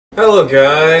Hello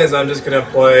guys, I'm just gonna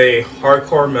play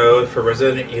hardcore mode for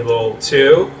Resident Evil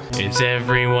 2. It's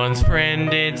everyone's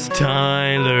friend, it's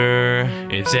Tyler.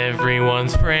 It's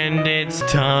everyone's friend, it's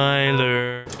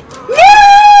Tyler.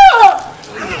 No!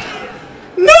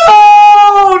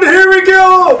 No! Here we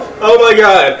go! Oh my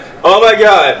god! Oh my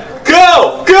god!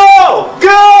 Go! Go!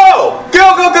 Go!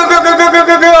 Go! Go! Go! Go! Go! Go! Go!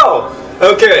 Go!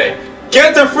 Go! Okay,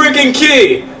 get the freaking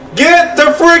key! Get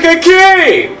the freaking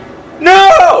key!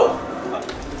 No!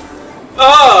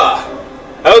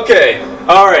 Okay,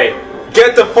 alright.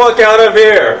 Get the fuck out of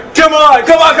here. Come on,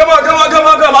 come on, come on, come on, come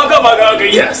on, come on, come on.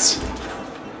 Okay, yes.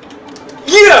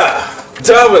 Yeah!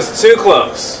 That was too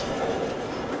close.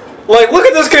 Like, look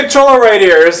at this controller right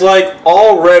here. It's like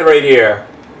all red right here.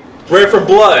 Red for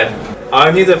blood. I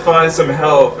need to find some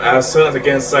help as soon as I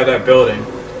get inside that building.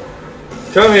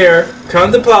 Come here.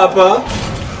 Come to Papa.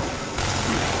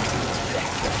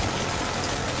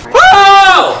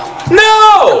 Oh!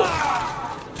 No!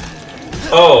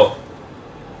 Oh.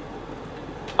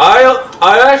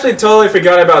 I actually totally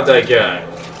forgot about that guy.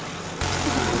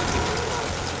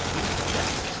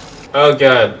 Oh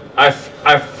god. I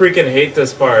freaking hate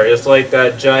this part. It's like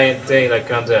that giant thing that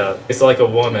comes out. It's like a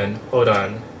woman. Hold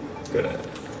on.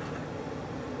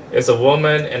 It's a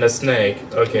woman and a snake.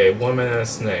 Okay, woman and a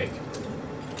snake.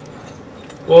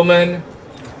 Woman.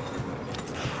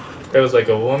 It was like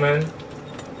a woman.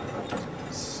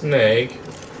 Snake.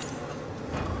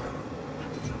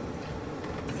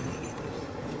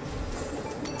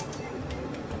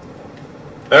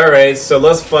 Alright, so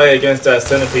let's fight against that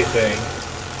centipede thing.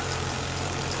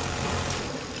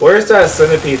 Where's that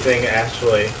centipede thing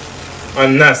actually?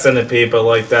 Not centipede, but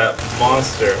like that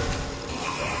monster.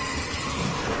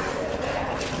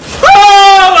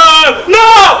 Oh!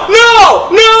 No! No!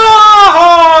 No!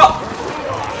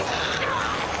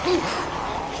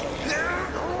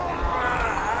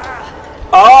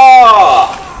 Oh!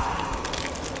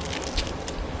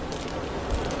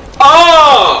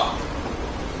 Oh!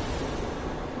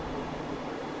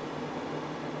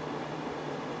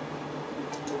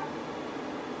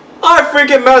 I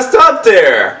freaking messed up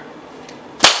there!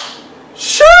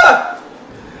 Shut!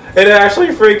 It actually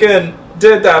freaking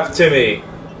did that to me.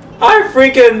 I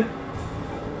freaking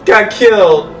got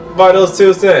killed by those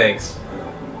two things.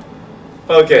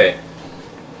 Okay.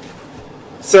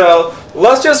 So,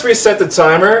 let's just reset the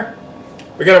timer.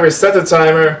 We're gonna reset the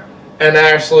timer and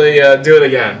actually do it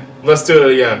again. Let's do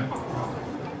it again.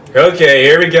 Okay,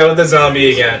 here we go with the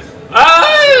zombie again.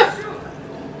 Ah!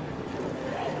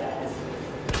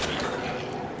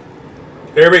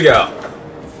 Here we go.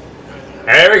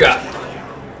 Here we go.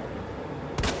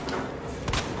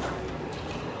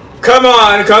 Come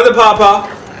on, come to Papa.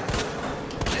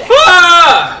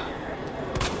 Ah!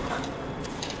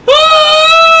 Ah!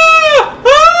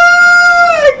 Ah!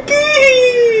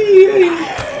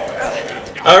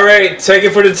 Alright, take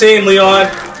it for the team, Leon.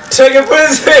 Take it for the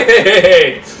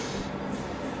team.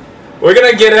 We're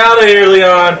gonna get out of here,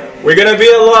 Leon. We're gonna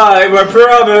be alive, I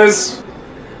promise.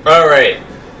 Alright.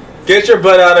 Get your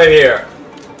butt out of here.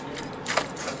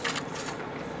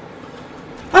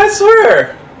 I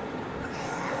swear.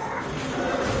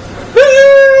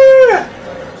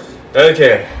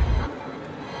 Okay.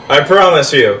 I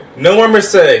promise you. No more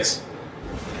mistakes.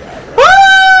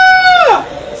 Ah!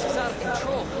 This is out of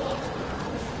control.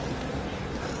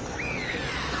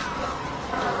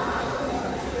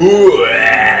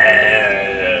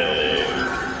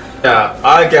 Yeah,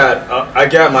 I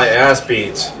got my ass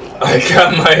beat. I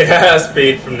got my ass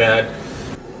beat from that.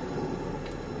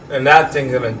 And that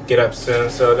thing's gonna get up soon,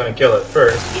 so I'm gonna kill it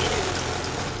first.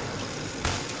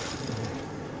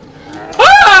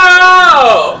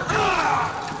 Oh!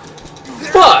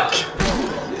 Fuck!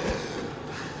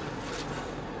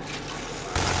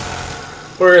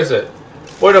 Where is it?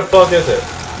 Where the fuck is it?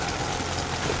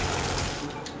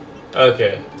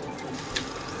 Okay.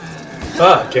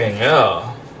 Fucking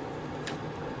hell.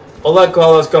 Hola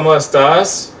Carlos, ¿cómo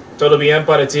estás? ¿Todo bien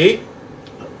para ti?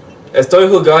 Estoy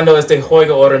jugando este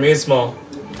juego ahora mismo,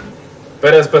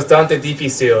 pero es bastante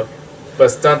difícil.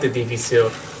 Bastante difícil.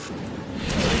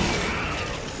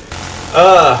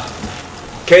 Ah,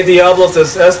 ¿qué diablos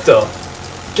es esto?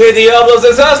 ¿Qué diablos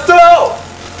es esto?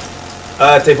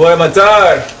 Ah, te voy a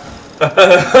matar. Ja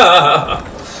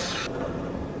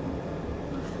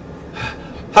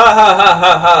ja ja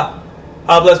ja ja.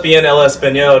 Hablas bien el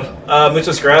español.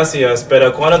 Muchas gracias,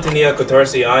 pero cuando tenía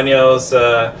 14 años,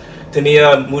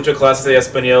 tenía muchas clases de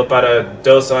español para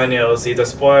 2 años y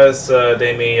después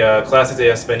de mi clase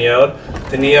de español,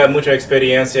 tenía mucha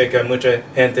experiencia con mucha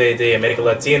gente de América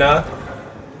Latina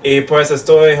y pues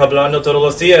estoy hablando todos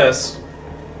los días.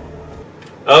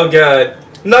 Oh god,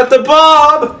 not the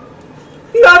Bob!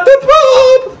 Not the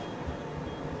Pope!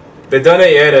 ¿De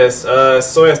dónde eres?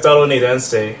 Soy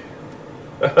estadounidense.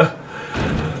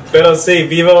 Pero sí,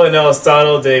 vivo en el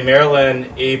estado de Maryland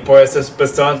y pues es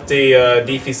bastante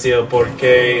difícil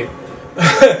porque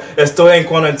estoy en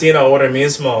cuarentena ahora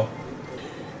mismo.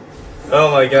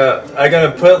 Oh my god, I'm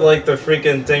gonna put like the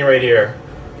freaking thing right here.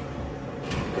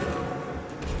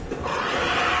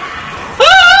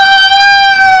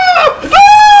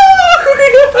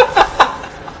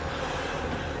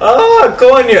 ¡Ah,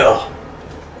 coño!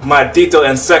 Maldito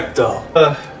insecto.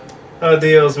 Oh,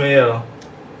 Dios mío.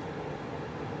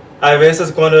 A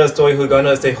veces cuando estoy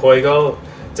jugando este juego,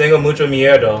 tengo mucho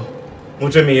miedo.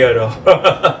 Mucho miedo.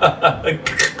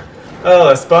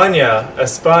 Oh, España.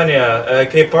 España.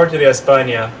 ¿Qué parte de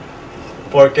España?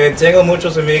 Porque tengo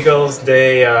muchos amigos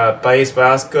de País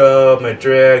Vasco,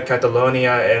 Madrid,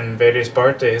 Cataluña, en varias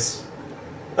partes.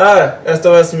 Ah,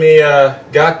 esto es mi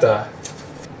gata.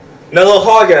 No lo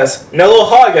hagas! No lo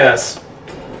hagas!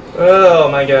 Oh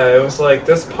my god, it was like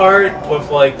this part with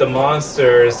like the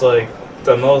monster is like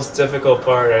the most difficult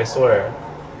part, I swear.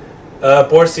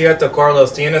 Por cierto,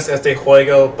 Carlos, ¿tienes este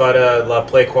juego para la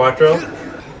Play 4?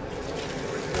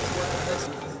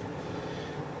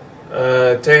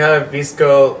 ¿Te has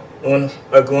visto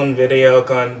algún video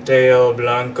con Teo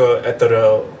Blanco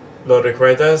hetero? ¿Lo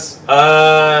recuerdas?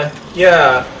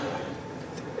 Yeah.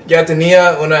 Ya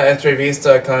tenía una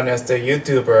entrevista con este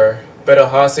youtuber, pero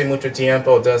hace mucho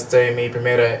tiempo desde mi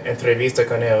primera entrevista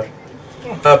con él.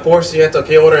 Por cierto,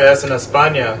 ¿qué hora es en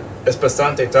España? Es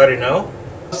bastante tarde, ¿no?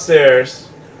 Upstairs.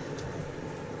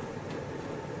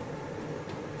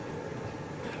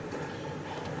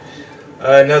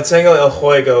 No tengo el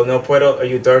juego, no puedo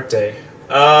ayudarte.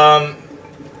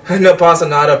 No pasa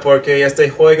nada porque este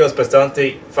juego es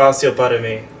bastante fácil para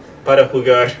mí, para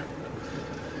jugar.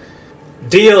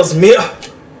 Dios mío,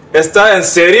 ¿está en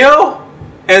serio?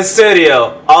 En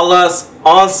serio, a las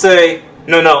 11,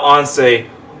 no, 11,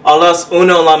 a las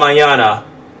 1 de la mañana.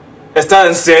 ¿Está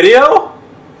en serio?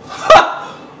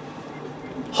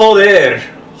 Joder,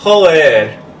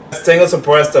 joder. Tengo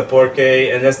sorpresa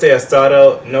porque en este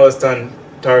estado no es tan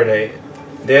tarde.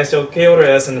 De hecho, ¿qué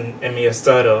hora es en mi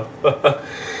estado?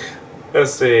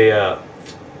 Let's see,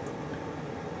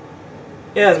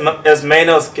 es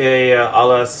menos que a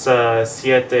las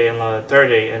 7 en la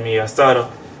tarde en mi estado.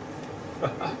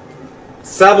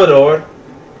 Salvador.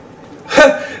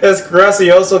 Es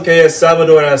gracioso que es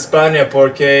Salvador en España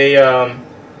porque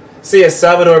sí es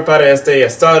Salvador para este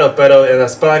estado, pero en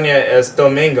España es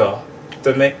domingo.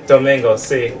 Domingo,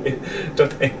 sí.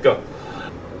 Domingo.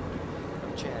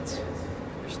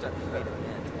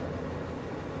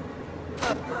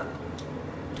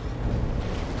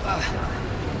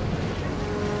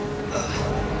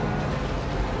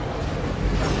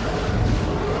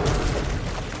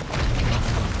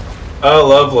 Oh,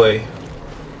 lovely.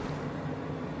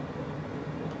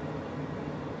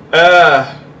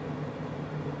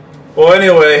 Well,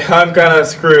 anyway, I'm kind of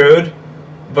screwed.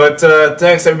 But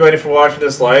thanks everybody for watching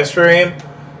this live stream.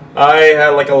 I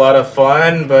had like a lot of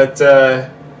fun, but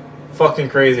fucking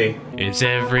crazy. It's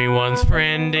everyone's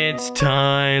friend, it's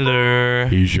Tyler.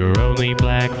 He's your only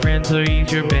black friend, so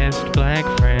he's your best black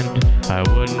friend. I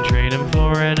wouldn't trade him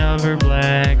for another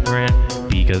black friend,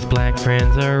 because black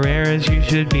friends are rare, as you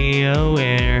should be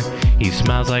aware. He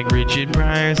smiles like Richard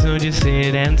Pryor, so just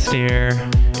sit and stare.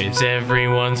 It's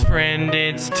everyone's friend,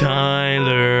 it's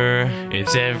Tyler.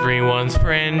 It's everyone's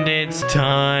friend, it's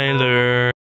Tyler.